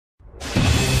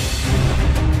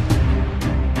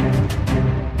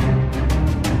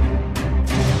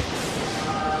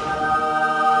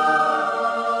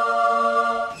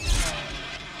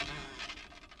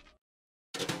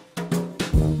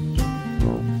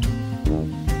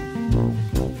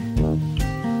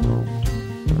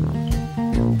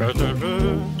Well,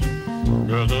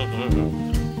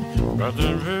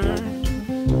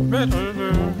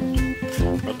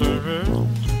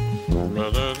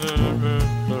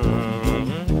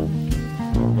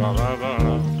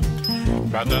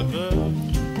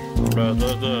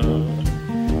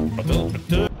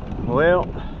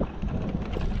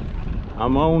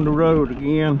 I'm on the road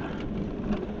again,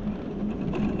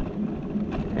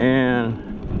 and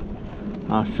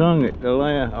I sung it the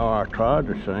last, or I tried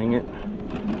to sing it.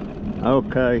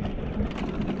 Okay,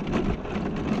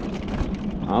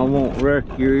 I won't wreck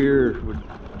your ears with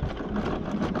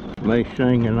me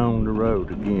singing on the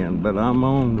road again, but I'm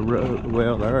on the road.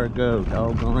 Well, there I go,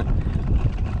 doggone it.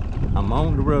 I'm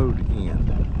on the road again.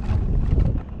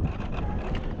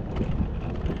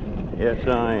 Yes,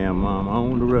 I am. I'm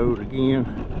on the road again.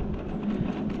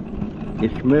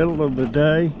 It's middle of the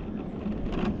day,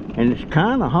 and it's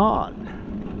kind of hot.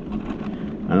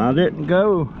 And I didn't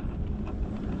go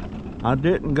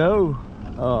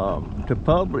to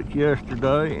Publix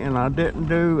yesterday, and I did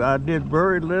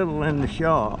very little in the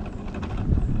shop.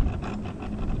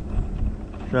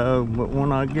 So, but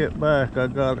when I get back, I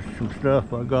got some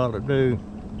stuff I gotta do.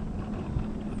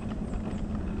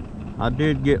 I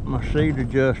did get my seat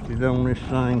adjusted on this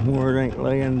thing where it ain't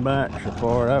laying back so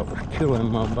far. That was killing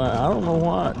my back. I don't know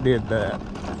why it did that,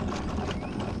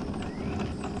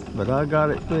 but I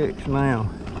got it fixed now.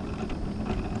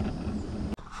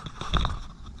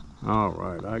 All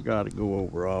right, I got to go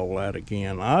over all that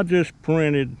again. I just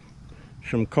printed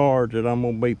some cards that I'm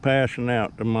gonna be passing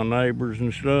out to my neighbors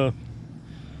and stuff,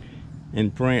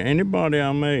 and print anybody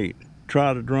I meet,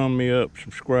 try to drum me up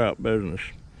some scrap business.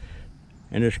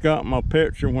 And it's got my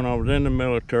picture when I was in the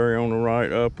military on the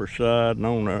right upper side, and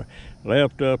on the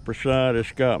left upper side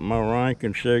it's got my rank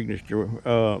and signature,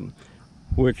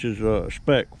 which is a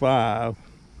Spec 5.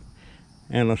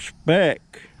 And a spec,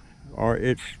 or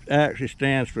it actually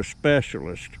stands for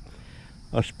specialist.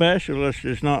 A specialist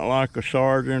is not like a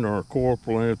sergeant or a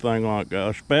corporal or anything like that.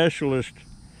 A specialist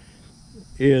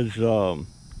is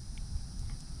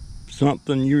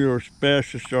something you're a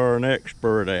specialist or an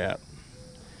expert at.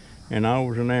 And I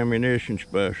was an ammunition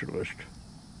specialist.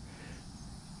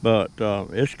 But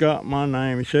it's got my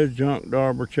name. It says Junk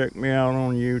Darber. Check me out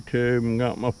on YouTube, and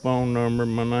got my phone number,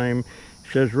 my name.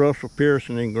 It says Russell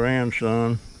Pearson and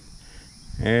grandson.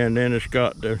 And then it's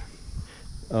got the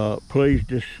please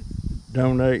just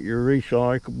donate your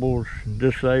recyclables,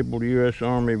 disabled U.S.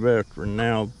 Army veteran.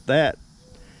 Now that,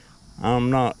 I'm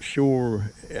not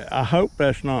sure. I hope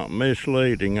that's not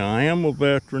misleading. I am a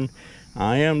veteran.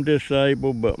 I am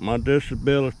disabled, but my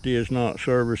disability is not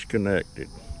service connected.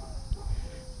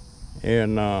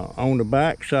 And on the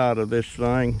back side of this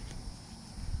thing,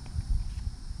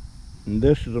 and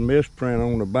this is a misprint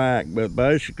on the back, but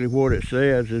basically what it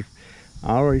says is,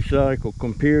 I recycle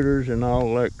computers and all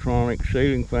electronics,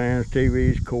 ceiling fans,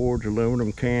 TVs, cords,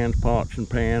 aluminum cans, pots and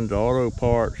pans, auto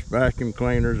parts, vacuum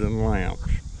cleaners, and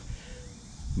lamps.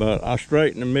 But I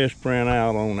straightened the misprint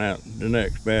out on that the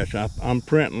next batch. I'm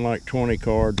printing like 20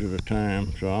 cards at a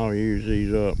time, so I'll use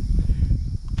these up.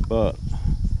 But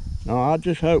no, I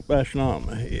just hope that's not.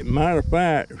 Matter of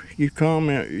fact, you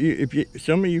comment.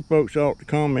 Some of you folks ought to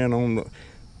comment on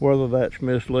whether that's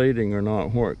misleading or not.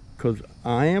 Because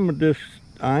I am a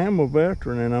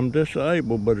veteran and I'm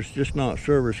disabled, but it's just not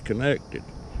service connected.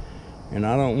 And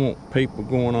I don't want people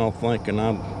going off thinking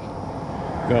I've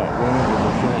got wounded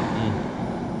or something,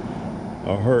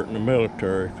 or hurt in the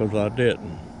military, because I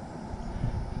didn't.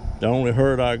 The only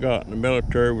hurt I got in the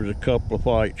military was a couple of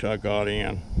fights I got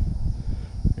in,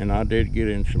 and I did get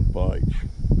in some fights.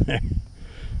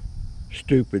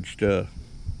 Stupid stuff.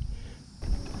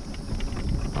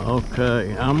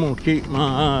 Okay, I'm gonna keep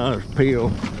my eyes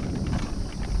peeled,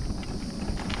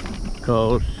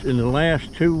 because in the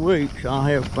last 2 weeks I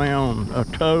have found a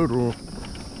total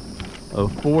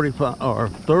of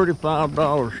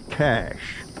 $35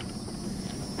 cash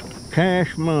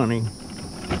money.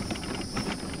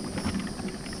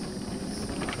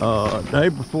 Day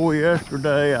before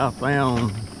yesterday, I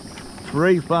found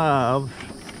 3 5s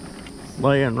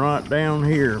laying right down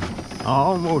here. I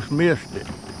almost missed it.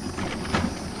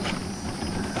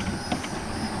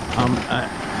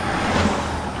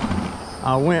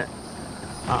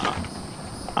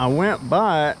 I went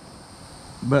by it,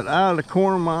 but out of the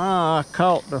corner of my eye, I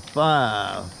caught the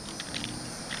 5.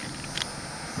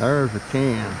 There's a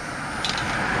can.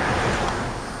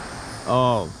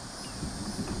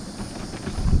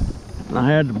 And I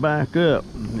had to back up.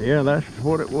 Yeah, that's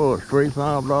what it was, 3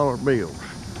 $5 bills.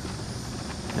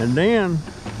 And then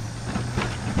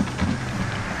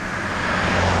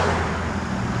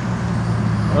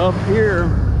up here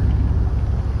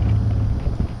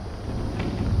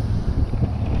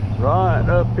right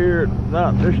up here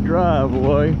about this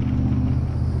driveway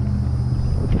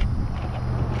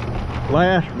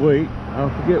last week. I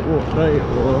forget what day it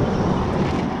was.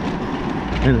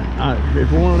 And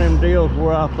it's one of them deals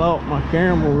where I thought my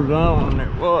camera was on and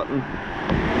it wasn't.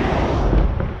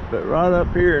 But right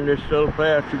up here in this little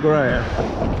patch of grass.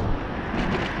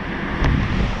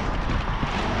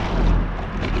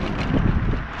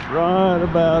 Right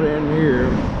about in here.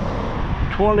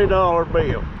 $20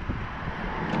 bill.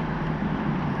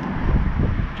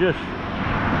 Just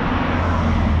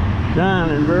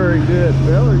shining very good,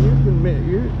 fella. You can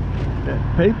admit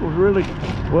that people's really,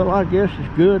 well, I guess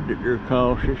it's good that they're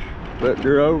cautious, but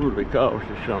they're overly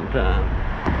cautious sometimes.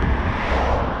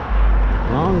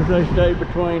 As long as they stay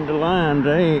between the lines,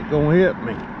 they ain't gonna hit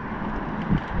me.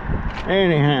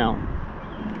 Anyhow,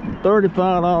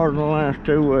 $35 in the last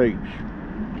 2 weeks.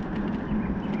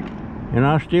 And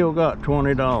I still got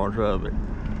 $20 of it.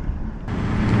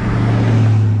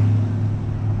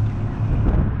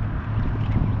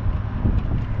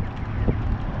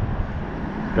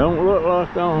 Don't look like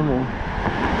I'm gonna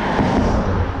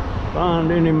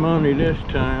find any money this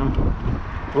time.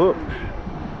 Whoops.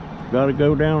 Gotta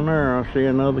go down there. I see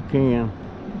another can.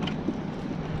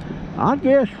 I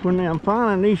guess when I'm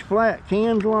finding these flat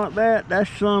cans like that, that's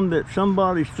some that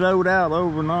somebody's throwed out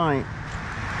overnight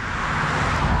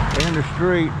in the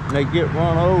street. They get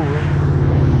run over.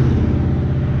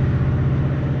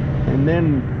 And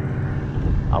then,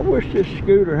 I wish this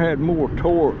scooter had more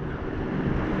torque.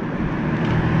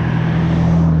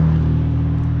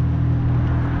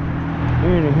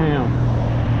 Anyhow,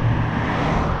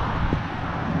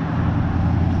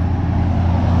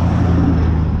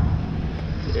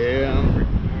 yeah, I'm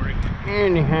recording.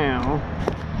 Anyhow,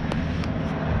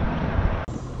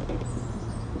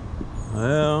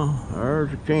 well,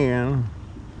 there's a can.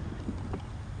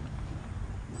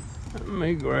 Let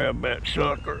me grab that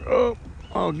sucker. Oh,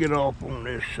 I'll get off on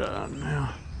this side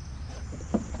now.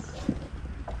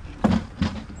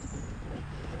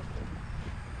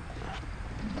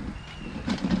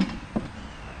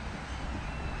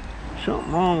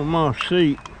 Something wrong with my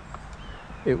seat.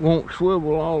 It won't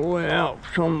swivel all the way out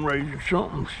for some reason.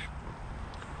 Something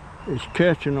is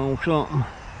catching on something.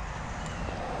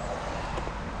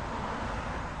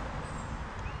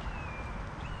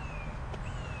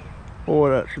 Boy,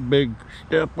 that's a big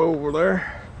step over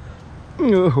there.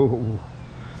 Oh,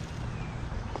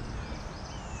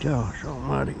 gosh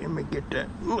almighty, let me get that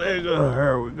leg up.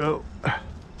 There we go.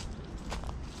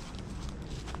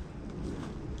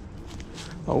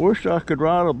 I wish I could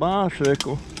ride a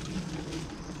bicycle.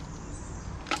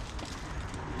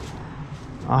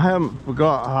 I haven't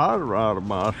forgot how to ride a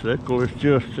bicycle. It's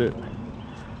just that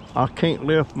I can't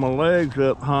lift my legs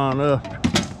up high enough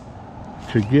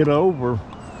to get over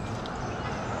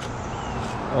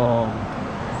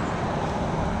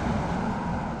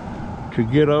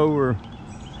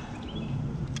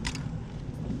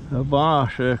a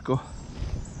bicycle.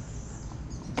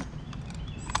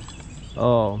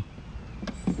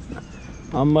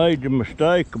 I made the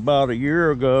mistake about a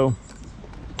year ago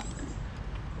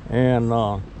and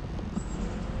bought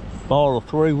a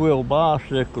 3-wheel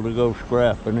bicycle to go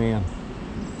scrapping in.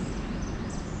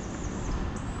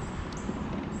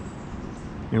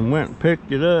 And went and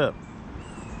picked it up.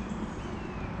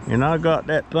 And I got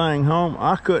that thing home.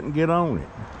 I couldn't get on it.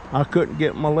 I couldn't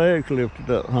get my legs lifted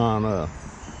up high enough.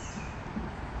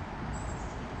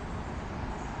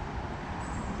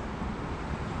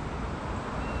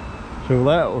 So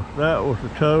that was a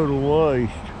total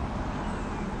waste.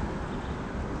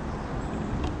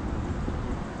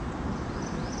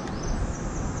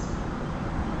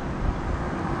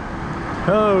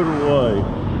 Total waste.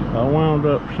 I wound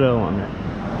up selling it.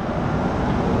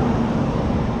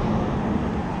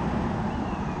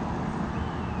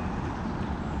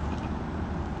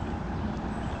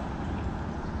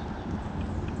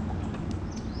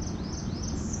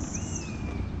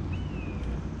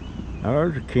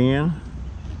 There's a can.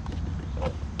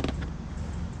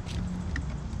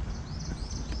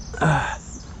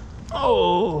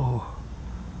 Oh,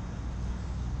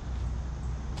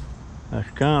 that's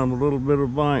kind of a little bit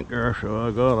of bank there, so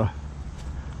I gotta,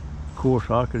 of course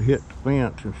I could hit the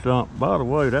fence and something. By the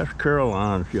way, that's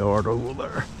Caroline's yard over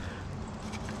there.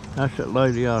 That's that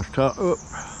lady I was talking. Oh,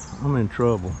 I'm in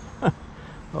trouble.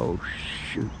 Oh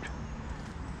shoot.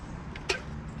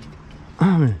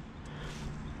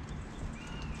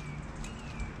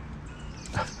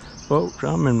 Folks,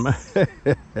 I'm in my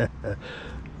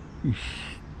you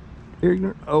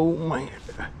ignorant old man.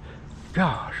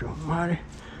 Gosh almighty.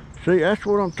 See, that's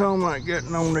what I'm talking about,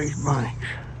 getting on these banks.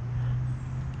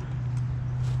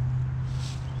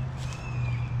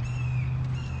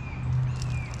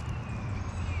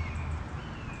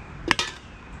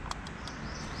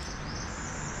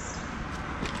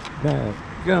 Okay,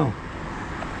 go.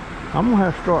 I'm gonna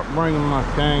have to start bringing my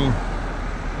cane.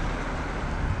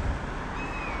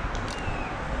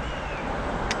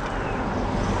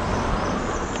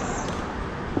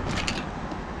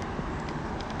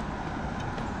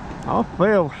 I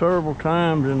fell several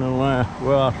times in the last,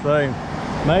 well, I say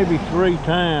maybe 3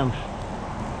 times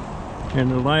in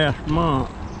the last month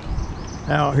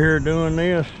out here doing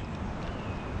this.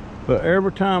 But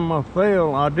every time I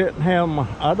fell, I didn't have my,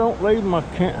 I don't leave my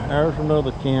cam, there's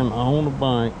another camera on the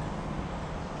bank.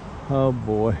 Oh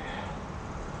boy.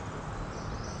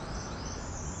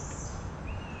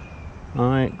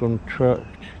 I ain't gonna trust,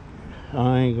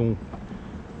 I ain't gonna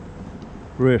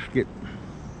risk it.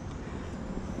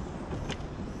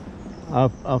 I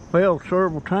fell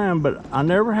several times, but I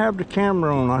never have the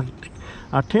camera on.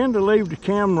 I tend to leave the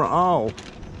camera off.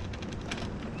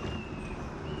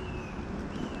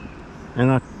 And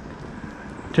I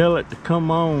tell it to come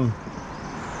on.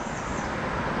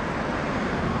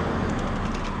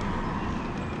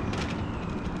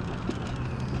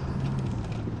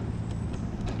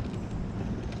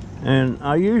 And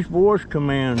I use voice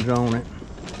commands on it.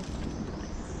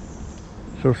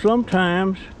 So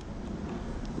sometimes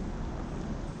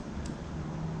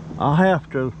I have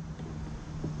to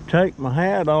take my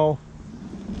hat off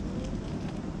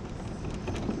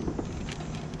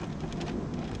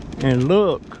and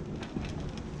look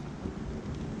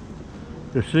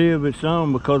to see if it's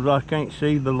on, because I can't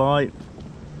see the light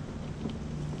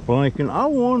blinking. I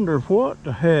wonder what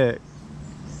the heck.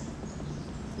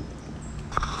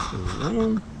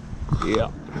 Yeah.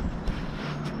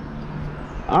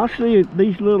 I see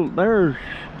these little, there's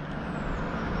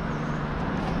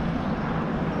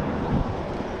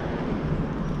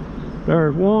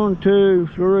 1, 2,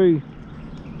 3,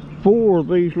 4 of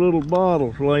these little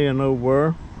bottles laying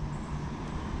over there.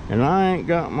 And I ain't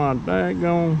got my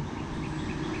daggone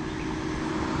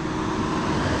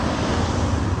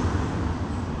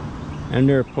and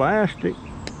they're plastic.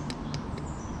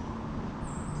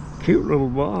 Cute little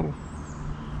bottle.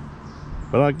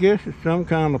 But I guess it's some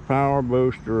kind of power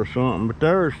booster or something. But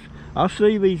there's, I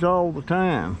see these all the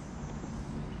time.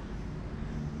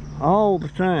 All the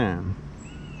time.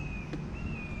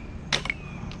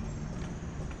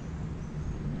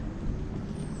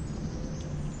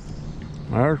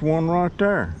 There's one right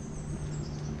there.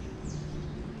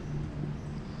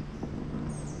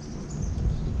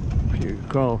 Shoot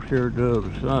across here to the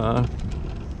other side.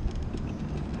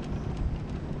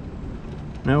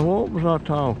 Now what was I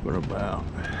talking about?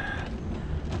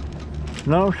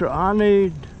 No, sir, I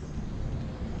need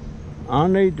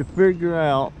to figure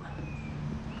out.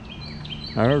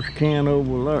 There's a can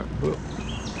over there.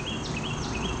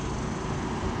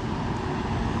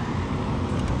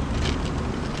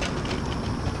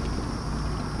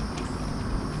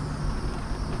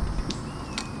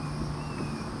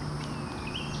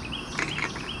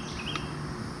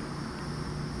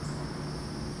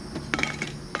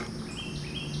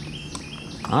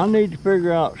 I need to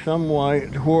figure out some way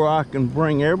to where I can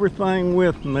bring everything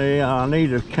with me. I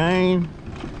need a cane,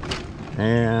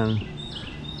 and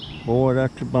boy,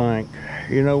 that's a bank.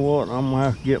 You know what? I'm gonna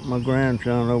have to get my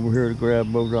grandson over here to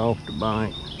grab those off the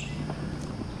bank.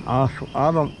 I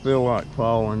don't feel like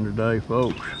falling today,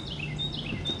 folks.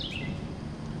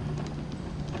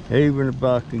 Even if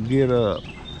I could get up.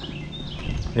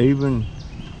 Even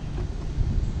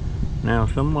now,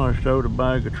 somebody throwed a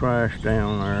bag of trash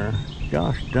down there.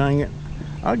 Gosh dang it.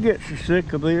 I get so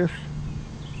sick of this.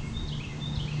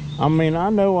 I mean, I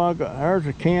know there's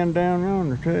a can down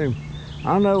yonder too.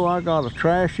 I know I got a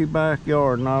trashy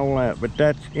backyard and all that, but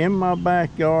that's in my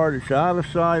backyard. It's out of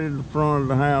sight of the front of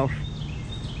the house.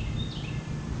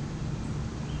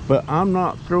 But I'm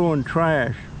not throwing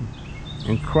trash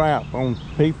and crap on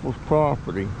people's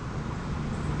property.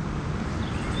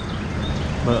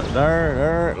 But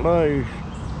there it lays.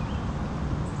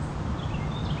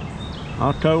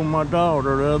 I told my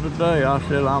daughter the other day, I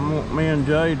said, I want me and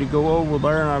Jay to go over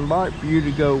there, and I'd like for you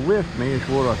to go with me, is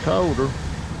what I told her.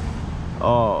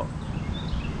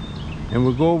 And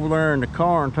we'll go over there in the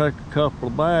car and take a couple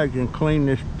of bags and clean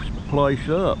this place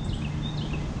up.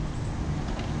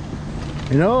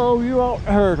 You know, you ought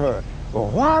to hurt her. Well,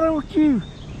 why don't you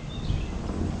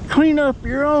clean up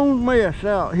your own mess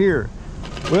out here?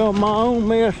 Well, my own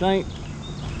mess ain't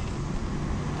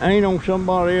on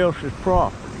somebody else's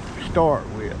property. Start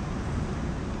with.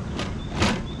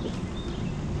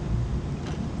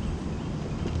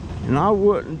 And I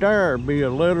wouldn't dare be a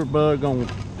litter bug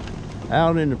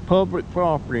out in the public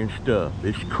property and stuff.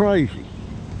 It's crazy.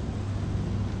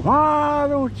 Why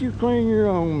don't you clean your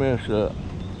own mess up?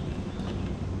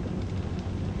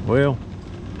 Well,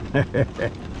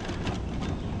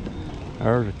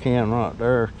 There's a can right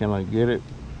there. Can I get it?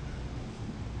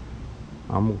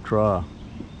 I'm gonna try.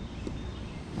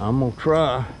 I'm gonna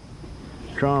try.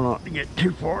 Try not to get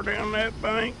too far down that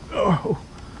bank. Oh,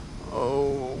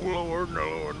 oh, Lord,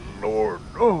 Lord, Lord.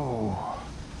 Oh.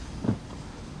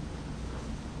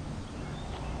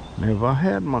 Now, if I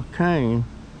had my cane,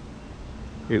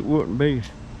 it wouldn't be.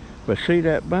 But see,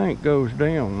 that bank goes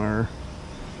down there.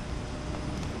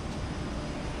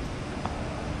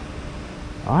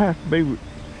 I have to be,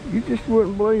 you just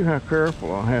wouldn't believe how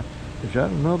careful I have. Is that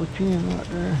another tin right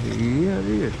there? Yeah, it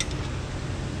is.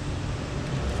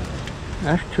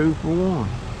 That's 2 for 1.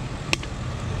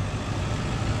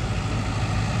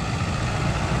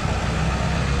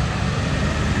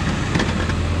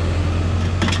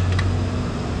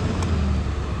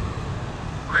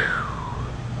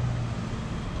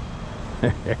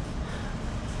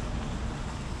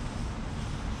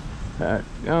 That's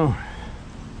gone.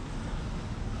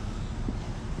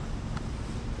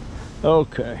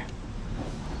 Okay.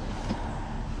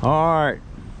 Alright.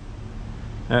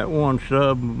 That one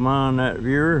sub of mine, that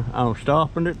viewer, I'm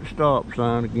stopping at the stop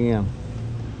sign again.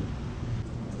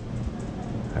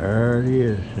 There it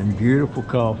is. And beautiful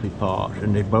coffee pots.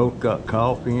 And they both got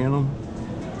coffee in them.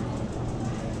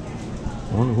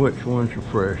 Wonder which one's the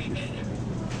freshest.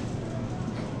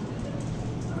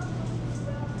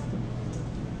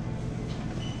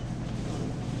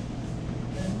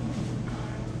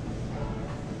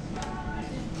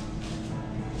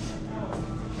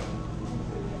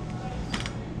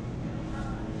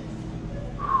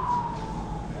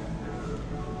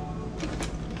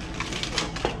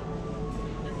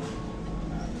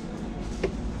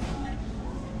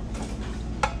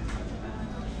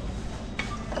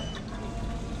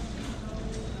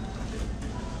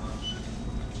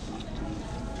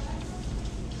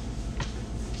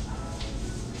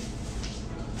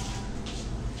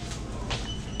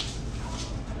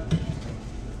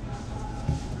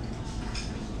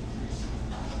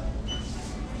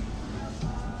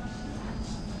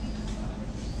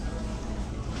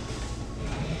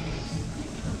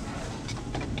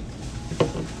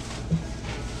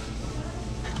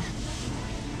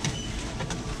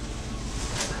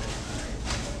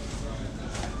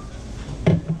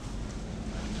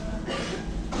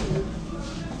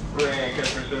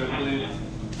 Customer service, please.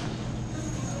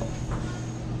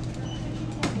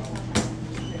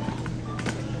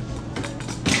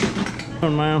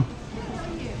 Ma'am.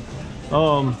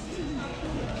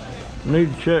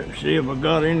 Need to check to see if I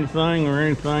got anything or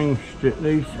anything that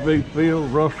needs to be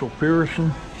filled. Russell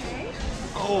Pearson.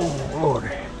 Oh, Lordy. I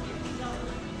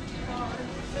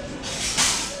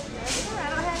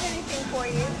don't have anything for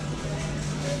you.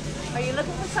 Are you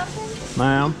looking for something?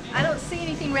 Ma'am. I don't see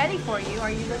anything ready for you.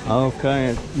 Are you looking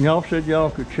Okay. Y'all said y'all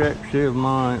could check to see if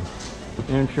my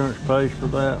insurance pays for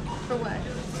that. for what?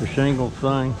 The shingle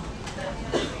thing.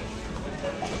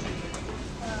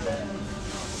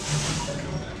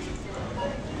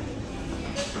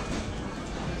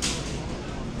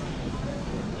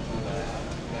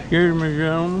 Excuse me,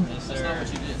 gentlemen. Yes, sir. That's not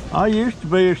what you did. I used to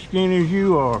be as skinny as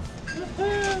you are.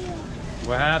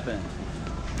 What happened?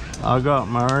 I got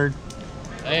married.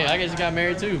 Hey, I guess you got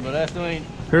married too, but that still ain't.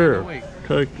 Here, Wait.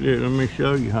 take this. Let me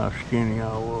show you how skinny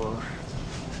I was.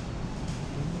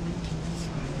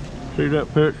 See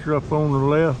that picture up on the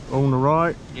left, on the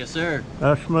right? Yes, sir.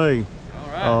 That's me.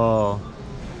 All right.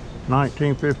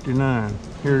 1959.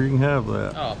 Here, you can have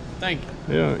that. Oh, thank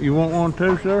you. Yeah, you want one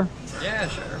too, sir? Yeah,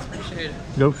 sure. Appreciate it.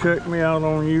 Go check me out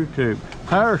on YouTube.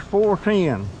 How's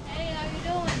 410? Hey, how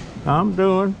you doing? I'm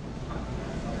doing.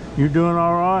 You doing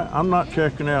all right? I'm not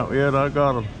checking out yet. I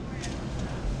got,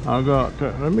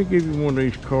 let me give you one of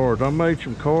these cards. I made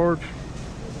some cards.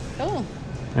 Cool.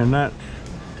 And that's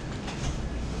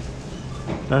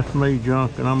me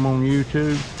junking. I'm on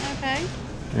YouTube. Okay.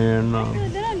 And I haven't really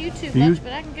been on YouTube you- much,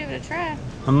 but I can give it a try.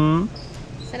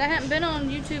 Said I haven't been on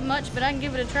YouTube much, but I can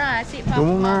give it a try. I see it pop Go up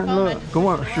on on there my and phone. I look. just Go push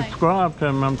on, it away. subscribe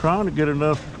to me. I'm trying to get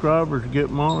enough subscribers to get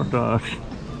monetized.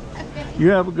 Okay. You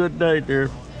have a good day, dear.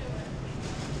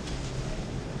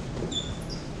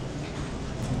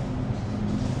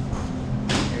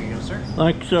 There you go, sir.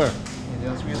 Thank you, sir. Anything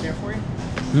else we get there for you?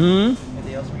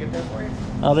 Anything else we get there for you?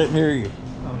 I didn't hear you.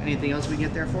 Oh, anything else we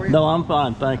get there for you? No, I'm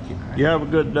fine, thank you. You have a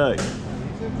good day.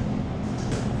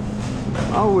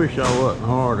 I wish I wasn't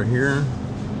hard of hearing.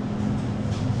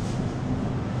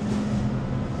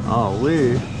 I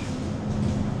wish.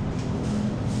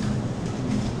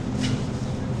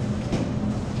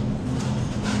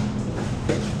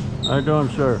 How you doing,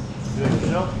 sir? Good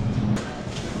yourself?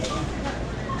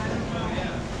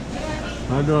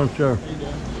 How you doing, sir?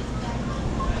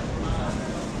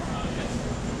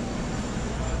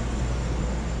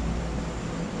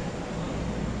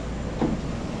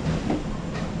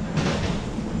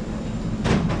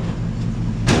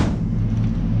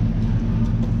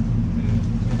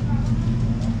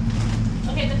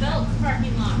 Elks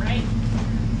parking lot, right?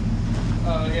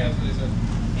 Yeah, that's what they said.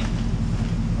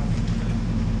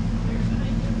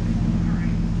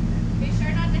 Be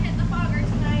sure not to hit the fogger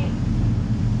tonight.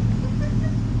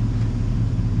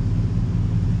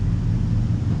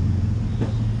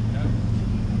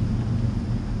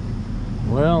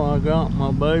 Well, I got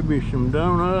my baby some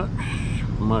donuts,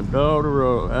 my daughter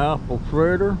a apple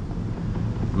fritter,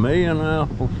 me an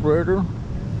apple fritter,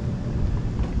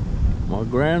 my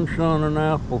grandson an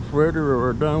apple fritter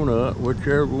or a donut,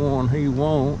 whichever one he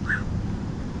wants,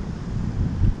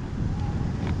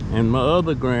 and my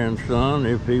other grandson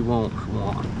if he wants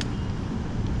one.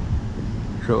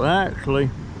 So actually,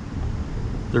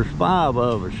 there's 5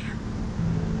 of us.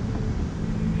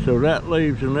 So that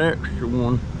leaves an extra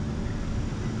one.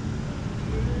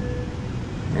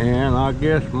 And I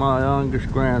guess my youngest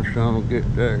grandson will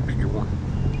get the extra one.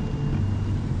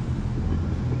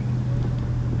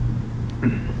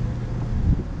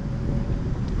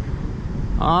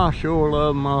 I sure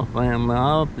love my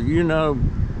family. You know,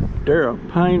 they're a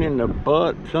pain in the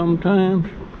butt sometimes.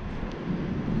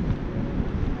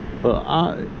 But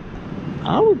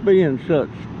I would be in such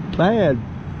bad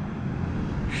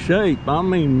shape. I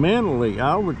mean, mentally,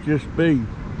 I would just be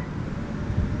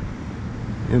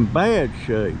in bad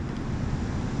shape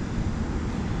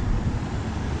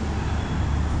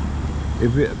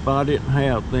if I didn't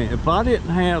have them. If I didn't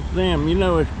have them, you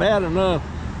know, it's bad enough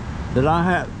that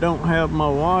I don't have my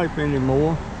wife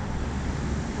anymore,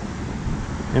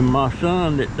 and my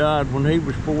son that died when he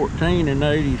was 14 in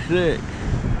 '86.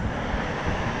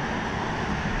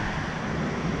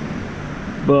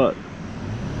 But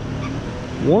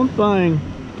one thing,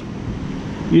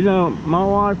 you know, my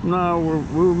wife and I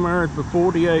we were married for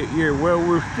 48 years. Well,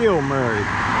 we're still married.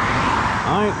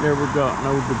 I ain't never got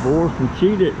no divorce, and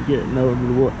she didn't get no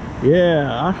divorce. Yeah,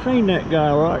 I seen that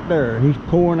guy right there. He's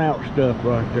pouring out stuff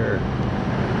right there.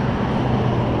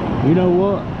 You know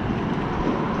what?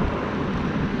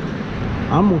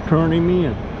 I'm gonna turn him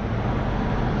in.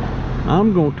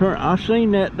 I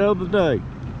seen that the other day.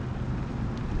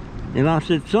 And I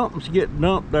said, something's getting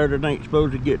dumped there that ain't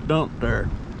supposed to get dumped there.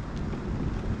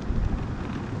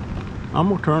 I'm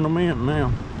gonna turn them in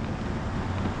now.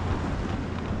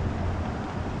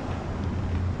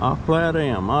 I flat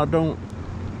am. I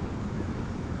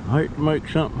hate to make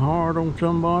something hard on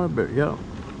somebody, but yeah.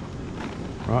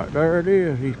 Right there it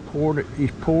is. He's poured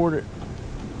it.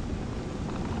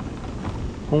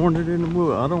 Pouring it in the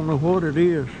wood. I don't know what it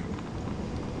is.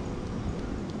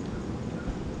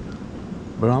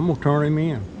 But I'm gonna turn him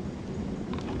in.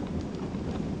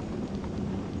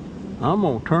 I'm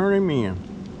gonna turn him in.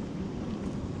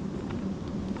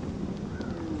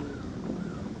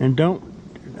 And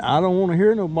I don't want to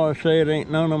hear nobody say it ain't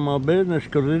none of my business,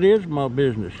 because it is my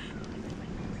business.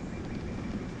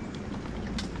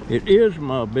 It is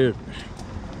my business.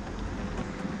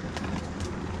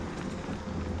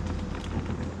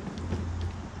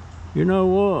 You know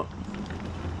what?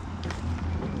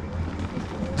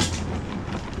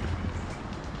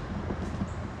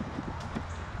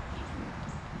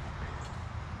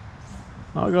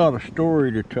 I got a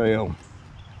story to tell.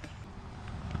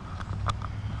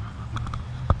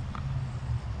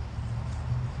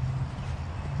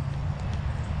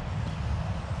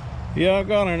 Yeah, I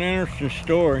got an interesting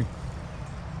story.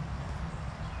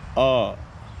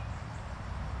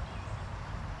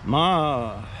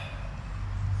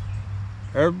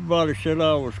 Everybody said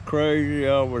I was crazy,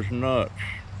 I was nuts.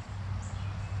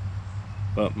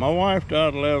 But my wife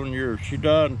died 11 years. She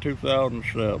died in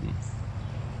 2007.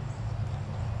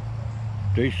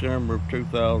 December of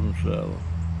 2007.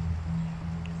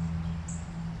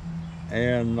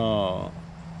 And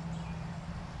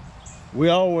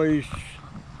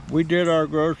we did our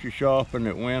grocery shopping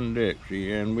at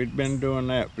Winn-Dixie, and we'd been doing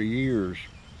that for years.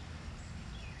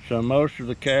 So most of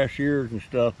the cashiers and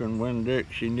stuff in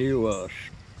Winn-Dixie knew us.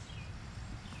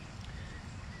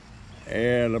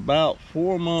 And about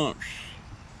 4 months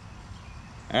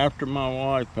after my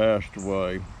wife passed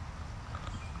away,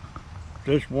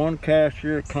 this one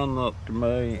cashier come up to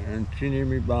me, and she knew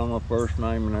me by my first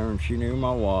name and everything. She knew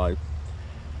my wife.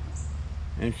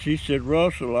 And she said,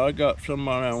 "Russell, I got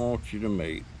somebody I want you to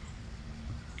meet."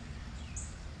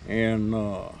 And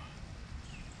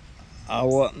I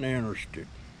wasn't interested.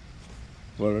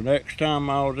 Well, the next time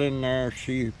I was in there,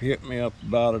 she hit me up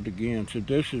about it again. Said,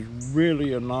 "This is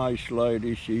really a nice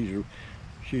lady. She's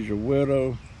a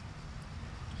widow,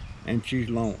 and she's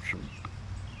lonesome."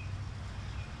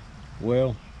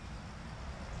 Well,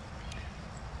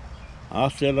 I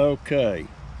said, "Okay."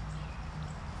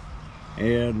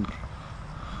 And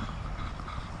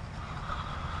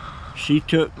she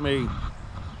took me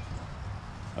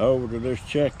over to this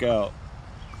checkout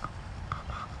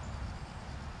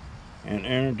and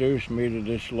introduced me to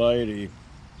this lady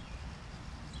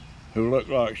who looked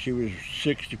like she was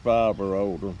 65 or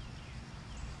older,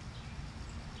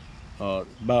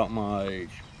 about my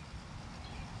age.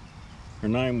 Her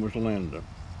name was Linda.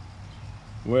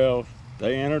 Well,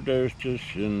 they introduced us,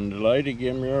 and the lady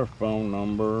gave me her phone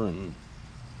number, and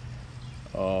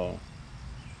I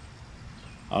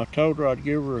told her I'd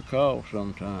give her a call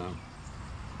sometime.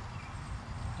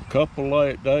 A couple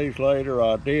days later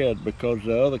I did, because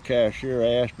the other cashier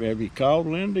asked me, "Have you called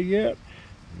Linda yet?"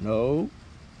 No.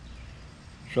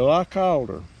 So I called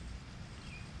her.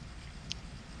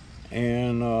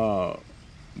 And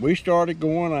we started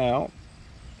going out,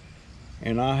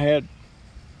 and I had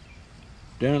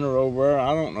dinner over there,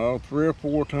 I don't know, 3 or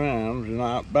 4 times. And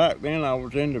back then I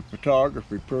was into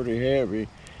photography pretty heavy,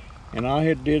 and I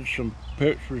had did some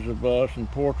pictures of us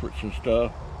and portraits and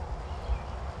stuff.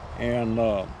 And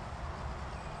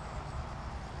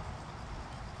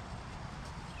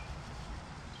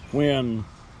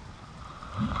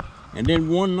then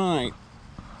one night,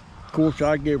 of course,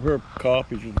 I give her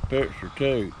copies of the picture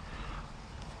too.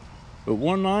 But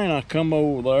one night I come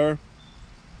over there,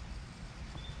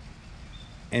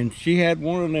 and she had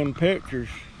one of them pictures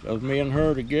of me and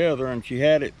her together, and she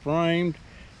had it framed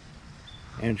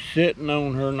and sitting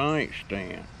on her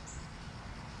nightstand.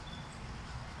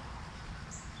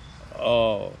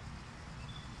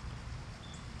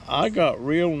 I got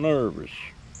real nervous.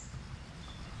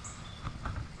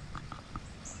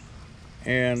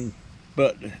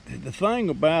 But the thing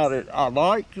about it, I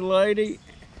liked the lady,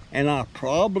 and I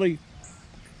probably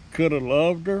could have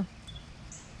loved her.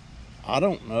 I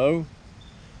don't know.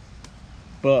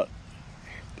 But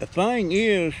the thing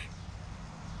is,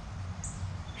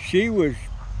 she was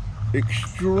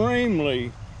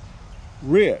extremely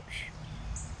rich.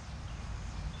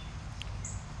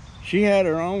 She had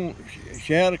her own,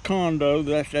 she had a condo.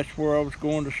 That's where I was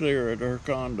going to see her, at her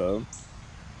condo.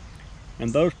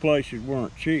 And those places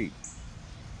weren't cheap.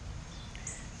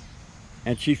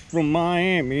 And she's from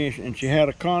Miami, and she had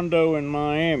a condo in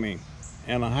Miami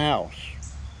and a house.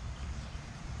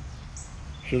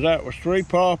 So that was 3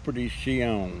 properties she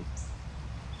owned.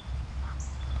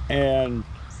 And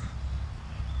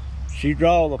she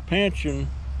drawed a pension.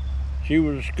 She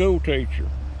was a school teacher.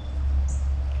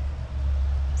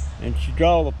 And she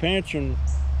drawed a pension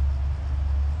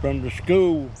from the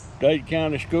school, Dade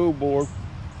County School Board,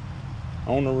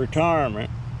 on a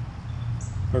retirement.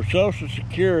 Her Social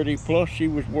Security, plus she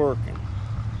was working.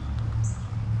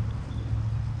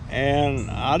 And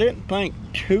I didn't think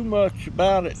too much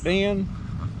about it then,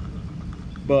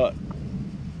 but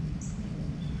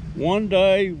one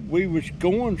day we was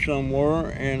going somewhere,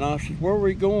 and I said, "Where are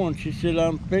we going?" She said,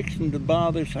 "I'm fixing to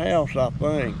buy this house, I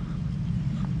think."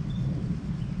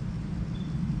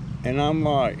 And I'm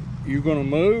like, "You gonna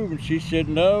move?" And she said,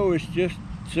 "No, it just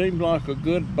seemed like a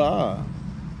good buy."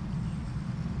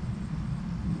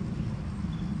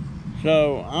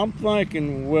 So I'm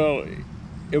thinking, well,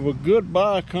 if a good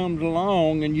buy comes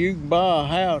along and you can buy a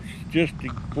house just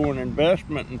for an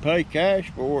investment and pay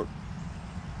cash for it,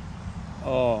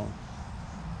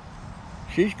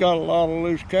 she's got a lot of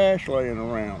loose cash laying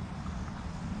around.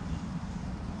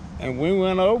 And we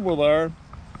went over there,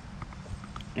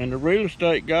 and the real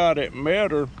estate guy that met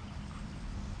her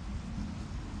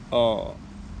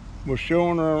was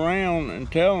showing her around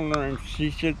and telling her, and she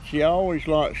said she always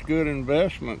likes good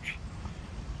investments.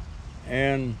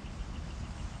 And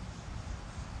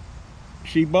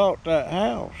she bought that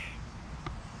house.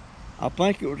 I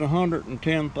think it was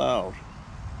 $110,000.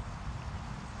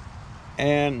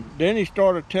 And then he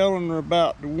started telling her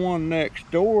about the one next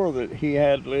door that he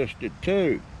had listed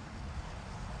too.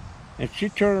 And she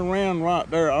turned around right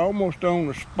there, almost on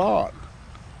the spot,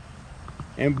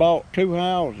 and bought 2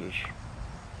 houses.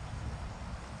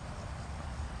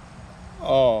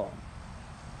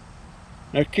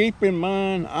 Now keep in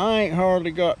mind, I ain't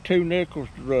hardly got 2 nickels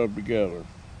to rub together.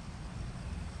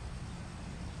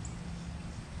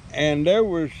 And I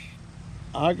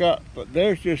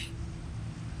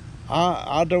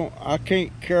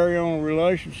can't carry on a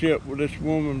relationship with this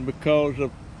woman because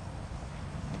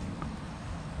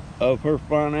of her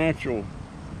financial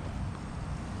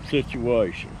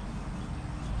situation.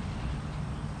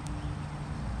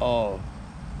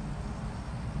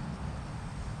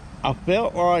 I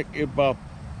felt like if I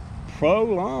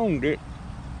prolonged it,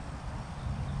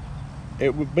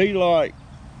 it would be like,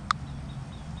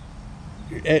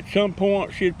 at some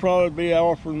point she'd probably be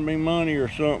offering me money or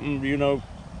something, you know,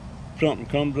 something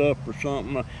comes up or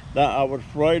something. That I was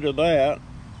afraid of that.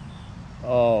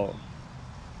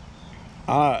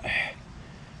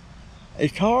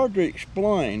 it's hard to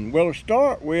explain. Well, to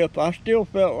start with, I still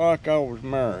felt like I was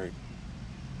married.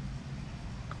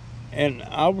 And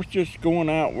I was just going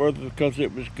out with her because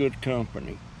it was good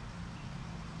company.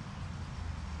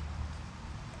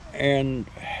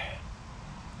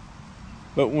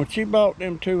 But when she bought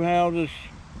them 2 houses,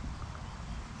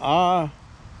 I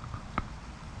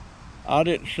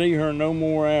didn't see her no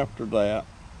more after that.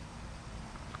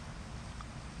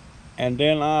 And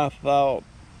then I thought,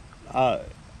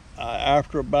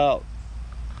 after about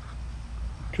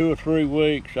 2 or 3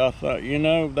 weeks, I thought, you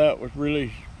know, that was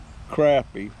really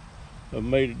crappy of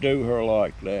me to do her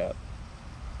like that.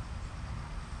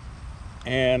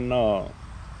 And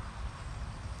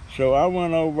so I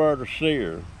went over to see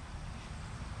her.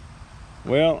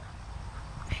 Well,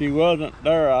 she wasn't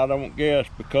there, I don't guess,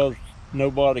 because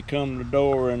nobody come to the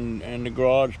door and the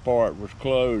garage part was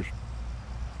closed.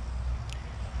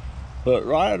 But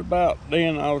right about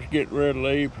then I was getting ready to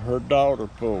leave, her daughter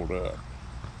pulled up.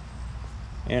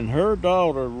 And her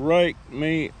daughter raked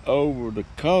me over the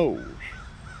coals.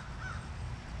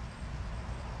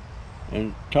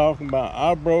 And talking about,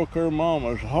 I broke her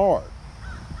mama's heart.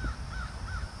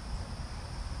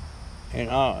 And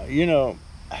you know,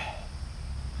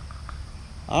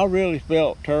 I really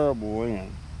felt terrible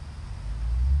then.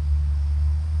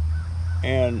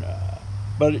 And,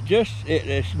 but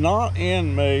it's not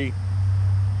in me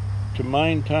to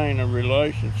maintain a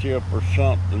relationship or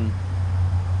something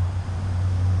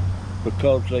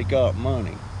because they got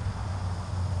money.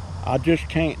 I just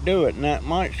can't do it. And that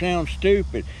might sound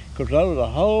stupid, because there was a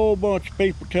whole bunch of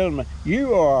people telling me,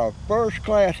 you are a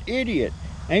first-class idiot.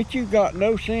 Ain't you got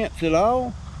no sense at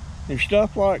all? And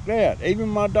stuff like that. Even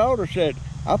my daughter said,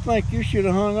 I think you should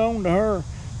have hung on to her.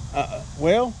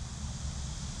 Well,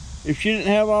 if she didn't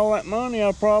have all that money,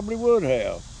 I probably would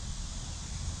have.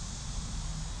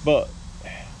 But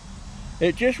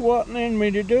it just wasn't in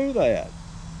me to do that.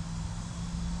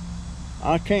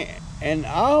 I can't, and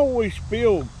I always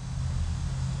feel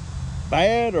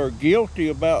bad or guilty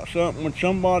about something when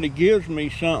somebody gives me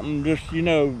something, just, you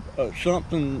know,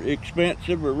 something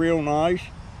expensive or real nice.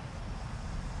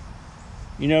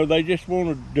 You know, they just want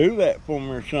to do that for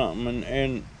me or something,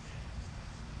 and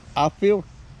I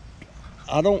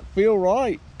don't feel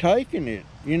right taking it.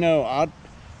 You know, I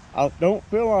don't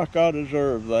feel like I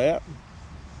deserve that.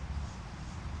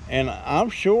 And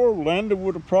I'm sure Linda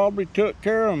would have probably took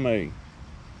care of me.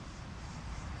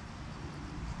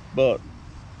 But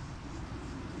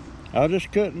I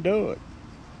just couldn't do it.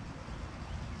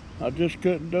 I just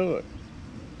couldn't do it.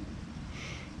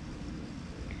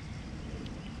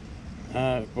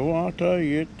 Boy, I'll tell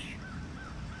you,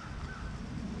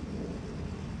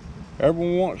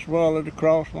 every once in a while it'd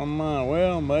cross my mind,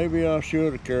 well, maybe I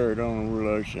should have carried on a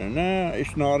relationship. Nah,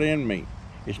 it's not in me.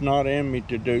 It's not in me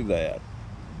to do that.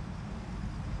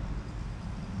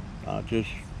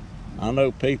 I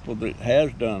know people that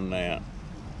has done that.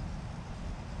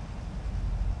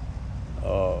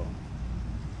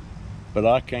 But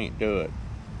I can't do it.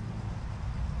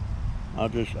 I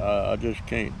just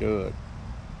can't do it.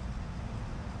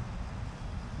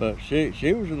 But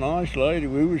she was a nice lady.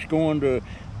 We was going to,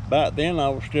 back then I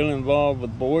was still involved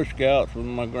with Boy Scouts with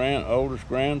my oldest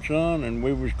grandson, and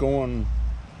we was going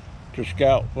to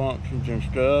scout functions and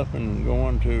stuff, and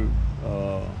going to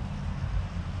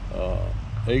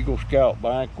Eagle Scout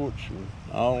banquets and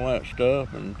all that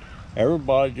stuff, and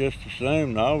everybody just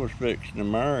assumed I was fixing to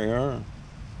marry her.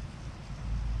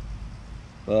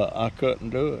 But I couldn't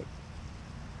do it.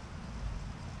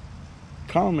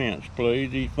 Comments, please.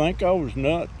 Do you think I was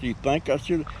nuts? Do you think I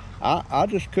should? I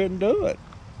just couldn't do it.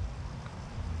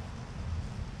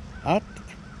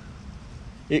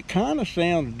 It kind of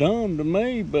sounds dumb to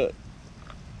me, but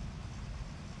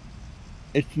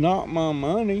it's not my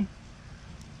money.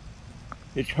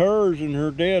 It's hers and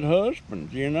her dead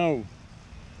husband's, you know.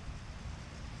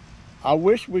 I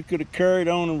wish we could have carried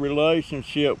on a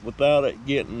relationship without it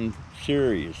getting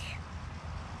serious.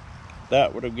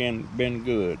 That would have been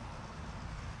good.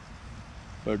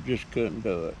 But just couldn't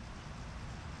do it.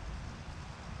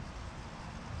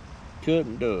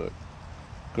 Couldn't do it.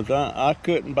 Because I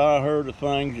couldn't buy her the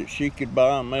things that she could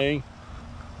buy me.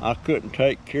 I couldn't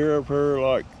take care of her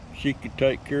like she could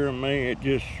take care of me. It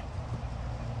just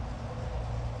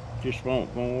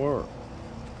won't gonna work.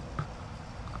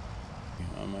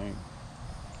 I mean,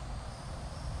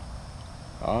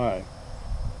 all right.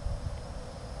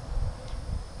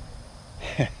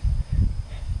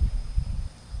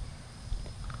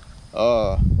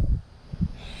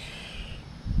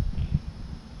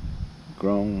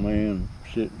 Grown man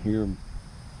sitting here.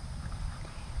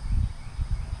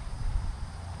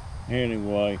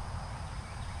 Anyway,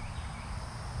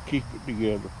 Keep it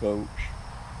together, folks.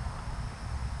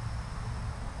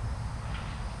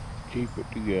 Keep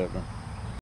it together.